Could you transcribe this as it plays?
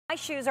My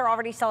shoes are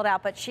already sold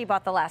out, but she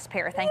bought the last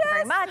pair. Thank you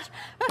very much.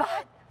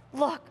 But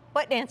look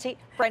what Nancy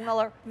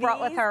Miller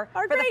brought with her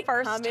for the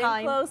first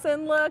time close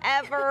and look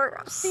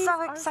ever.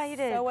 So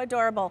excited. So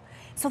adorable.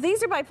 So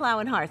these are by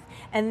Plow Hearth,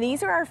 and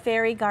these are our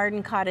fairy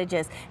garden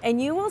cottages. And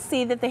you will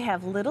see that they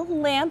have little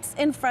lamps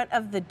in front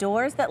of the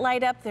doors that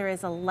light up. There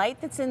is a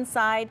light that's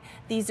inside.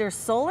 These are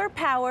solar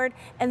powered,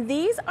 and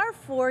these are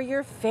for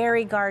your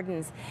fairy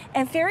gardens.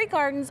 And fairy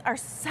gardens are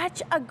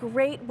such a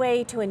great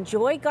way to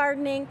enjoy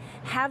gardening,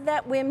 have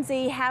that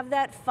whimsy, have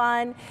that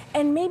fun,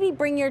 and maybe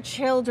bring your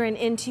children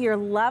into your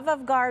love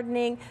of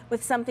gardening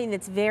with something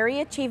that's very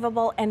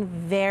achievable and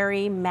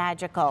very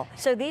magical.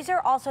 So these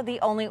are also the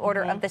only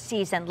order of the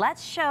season.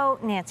 Let's show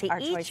Nancy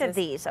each of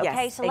these,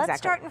 okay? Yes, so let's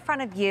start in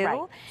front of you.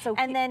 Right. So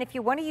and then if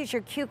you want to use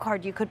your cue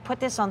card, you could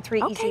put this on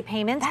 3 easy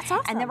payments. That's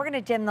awesome. And then we're going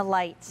to dim the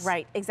lights.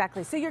 Right,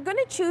 exactly. So you're going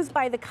to choose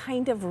by the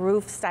kind of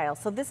roof style.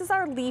 So this is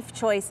our leaf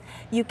choice.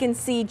 You can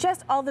see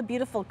just all the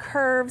beautiful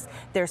curves.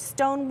 There's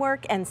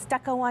stonework and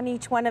stucco on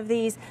each one of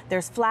these.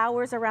 There's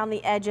flowers around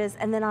the edges.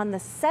 And then on the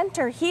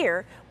center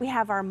here, we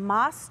have our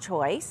moss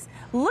choice.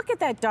 Look at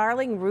that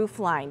darling roof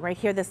line right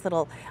here, this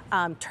little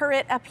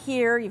turret up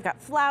here. You've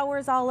got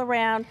flowers all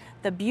around,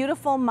 the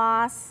beautiful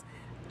moss.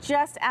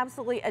 Just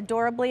absolutely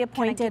adorably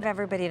appointed. Can I give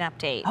everybody an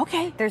update?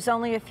 Okay. There's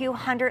only a few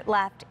hundred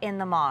left in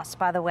the moss,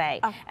 by the way.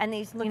 Oh, and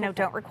these,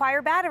 don't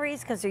require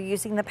batteries because they're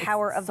using the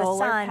power of the sun.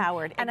 Solar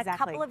powered, and a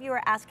couple of you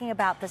are asking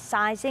about the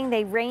sizing.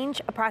 They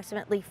range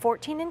approximately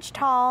 14-inch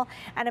tall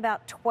and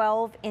about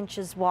 12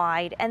 inches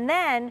wide. And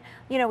then,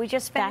 we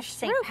just finished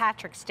St.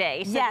 Patrick's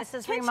Day. So this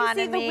is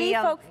reminding me of the wee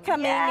folk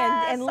coming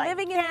and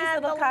living in these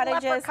little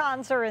cottages. The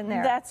leprechauns are in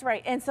there. That's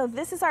right. And so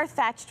this is our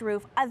thatched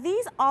roof.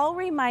 These all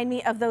remind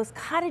me of those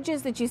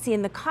cottages that you see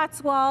in the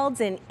Cotswolds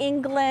in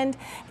England.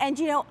 And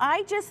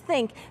I just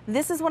think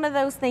this is one of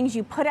those things,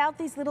 you put out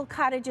these little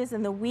cottages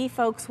and the wee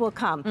folks will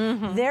come.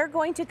 They're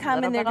going to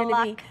come and they're going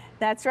to be,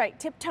 that's right,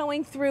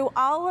 tiptoeing through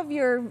all of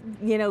your,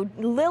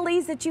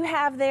 lilies that you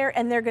have there,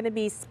 and they're going to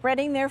be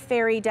spreading their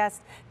fairy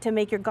dust to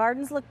make your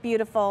gardens look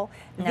beautiful.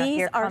 Now,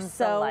 these are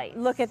so,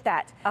 look at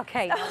that.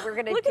 Okay, now we're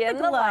going to dim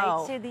the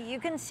lights so that you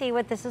can see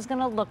what this is going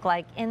to look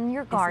like in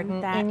your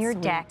garden, in your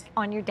deck,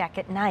 on your deck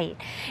at night.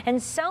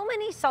 And so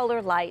many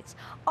solar lights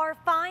are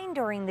fine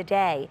during the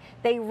day.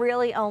 They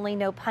really only,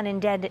 no pun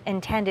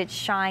intended,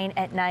 shine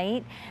at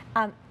night.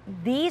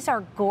 These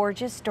are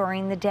gorgeous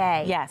during the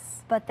day.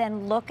 Yes. But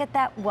then look at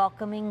that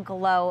welcoming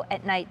glow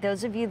at night.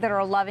 Those of you that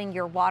are loving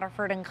your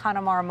Waterford and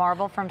Connemara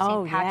marble from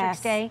St.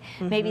 Patrick's Day,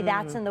 maybe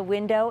that's in the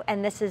window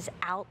and this is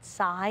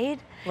outside.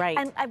 Right.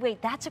 And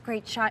wait, that's a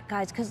great shot,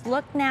 guys, because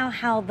look now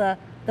how the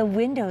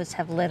windows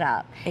have lit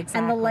up. Exactly.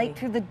 And the light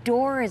through the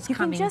door is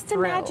coming through. You can just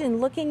imagine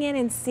looking in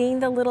and seeing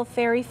the little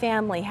fairy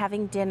family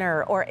having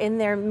dinner or in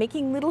there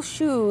making little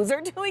shoes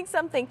or doing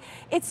something.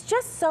 It's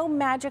just so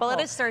magical. Well,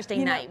 it is Thursday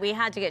night. We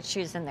had to get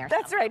shoes in there.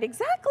 That's right,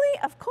 exactly,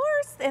 of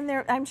course. And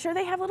I'm sure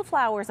they have little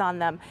flowers on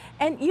them.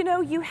 And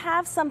you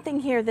have something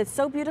here that's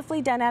so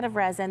beautifully done out of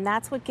resin.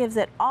 That's what gives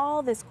it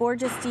all this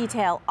gorgeous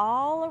detail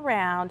all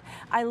around.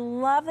 I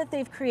love that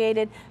they've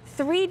created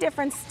 3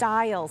 different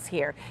styles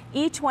here.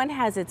 Each one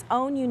has its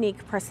own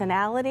unique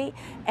personality,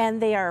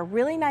 and they are a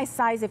really nice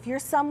size. If you're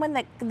someone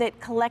that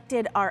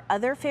collected our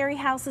other fairy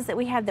houses that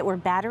we had that were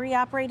battery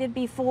operated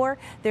before,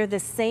 they're the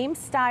same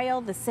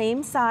style, the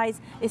same size.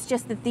 It's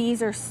just that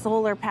these are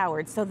solar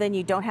powered, so then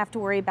you don't have to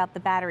worry about the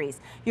batteries.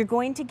 You're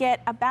going to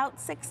get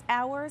about 6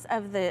 hours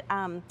of the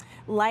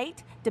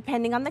light,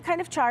 depending on the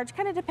kind of charge,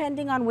 kind of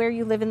depending on where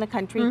you live in the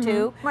country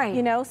too. Right.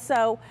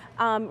 So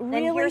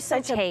really and here's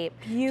such some tape,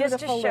 a beautiful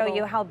just to show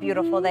you how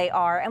beautiful they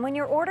are. And when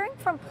you're ordering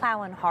from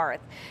Plow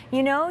Hearth,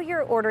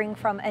 you're ordering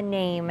from a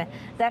name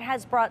that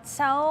has brought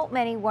so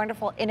many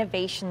wonderful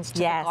innovations to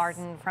the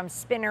garden, from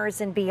spinners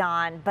and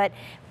beyond. But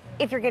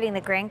if you're getting the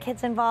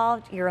grandkids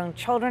involved, your own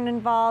children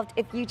involved,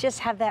 if you just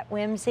have that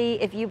whimsy,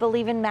 if you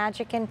believe in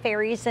magic and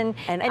fairies and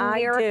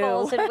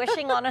miracles and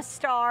wishing on a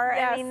star,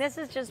 I mean, this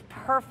is just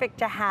perfect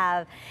to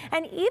have.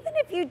 And even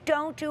if you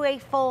don't do a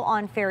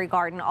full-on fairy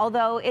garden,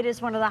 although it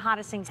is one of the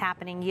hottest things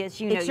happening, as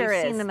you know,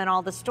 you've seen them in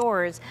all the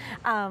stores.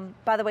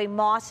 By the way,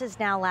 moss is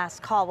now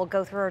last call. We'll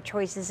go through our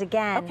choices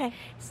again. Okay.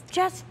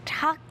 Just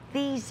tuck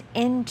these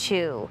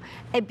into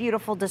a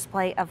beautiful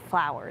display of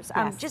flowers.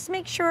 Just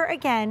make sure,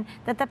 again,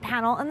 that the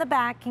panel in the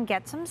back can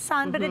get some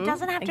sun, but it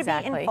doesn't have to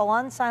be in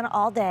full-on sun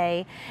all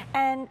day.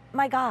 And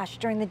my gosh,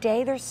 during the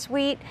day they're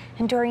sweet,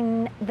 and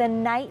during the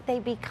night they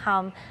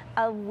become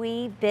a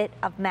wee bit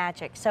of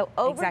magic. So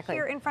over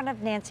here in front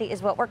of Nancy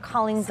is what we're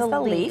calling the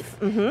leaf.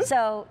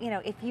 So,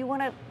 if you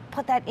want to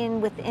put that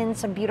within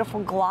some beautiful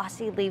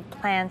glossy leaf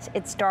plants,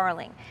 it's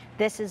darling.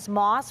 This is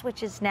moss,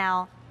 which is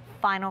now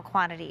final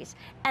quantities.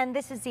 And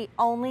this is the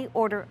only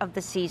order of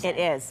the season. It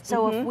is.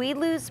 So if we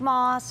lose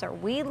moss or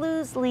we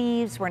lose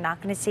leaves, we're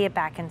not going to see it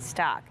back in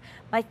stock.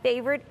 My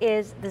favorite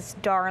is this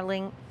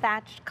darling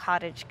thatched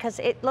cottage because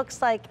it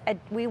looks like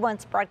we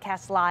once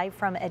broadcast live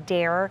from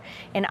Adair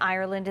in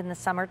Ireland in the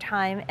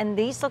summertime, and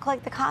these look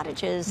like the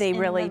cottages they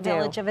really in the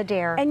village of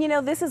Adair. And you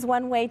know, this is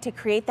one way to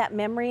create that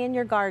memory in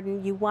your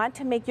garden. You want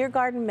to make your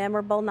garden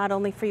memorable not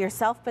only for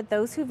yourself but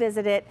those who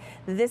visit it.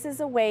 This is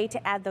a way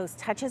to add those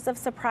touches of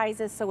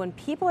surprises so when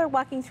people are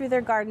walking through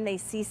their garden they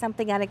see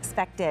something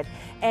unexpected,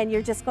 and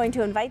you're just going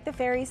to invite the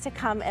fairies to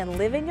come and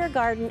live in your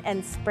garden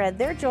and spread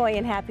their joy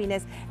and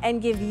happiness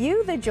and give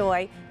you the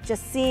joy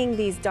just seeing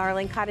these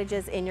darling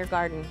cottages in your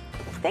garden.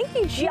 Thank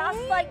you, Jane.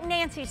 Just like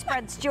Nancy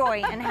spreads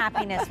joy and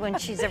happiness when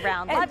she's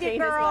around. Love you, Jane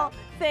girl. Well.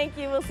 Thank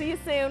you. We'll see you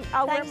soon.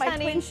 I'll Thanks, wear my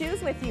honey. twin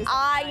shoes with you.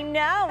 I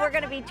know. We're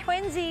going to be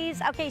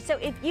twinsies. Okay, so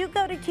if you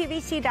go to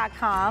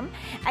QVC.com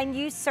and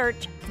you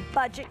search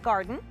budget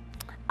garden,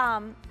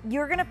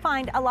 you're going to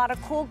find a lot of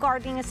cool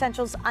gardening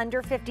essentials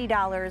under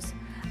 $50,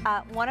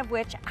 one of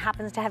which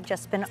happens to have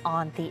just been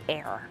on the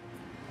air.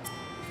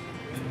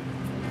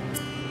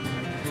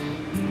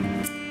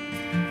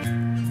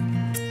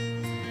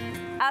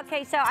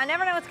 Okay, so I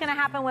never know what's going to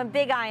happen when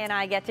Big Eye and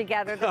I get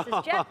together. This is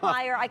Jeff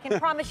Meyer. I can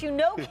promise you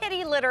no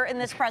kitty litter in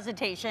this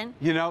presentation.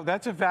 You know,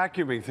 that's a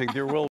vacuuming thing. There will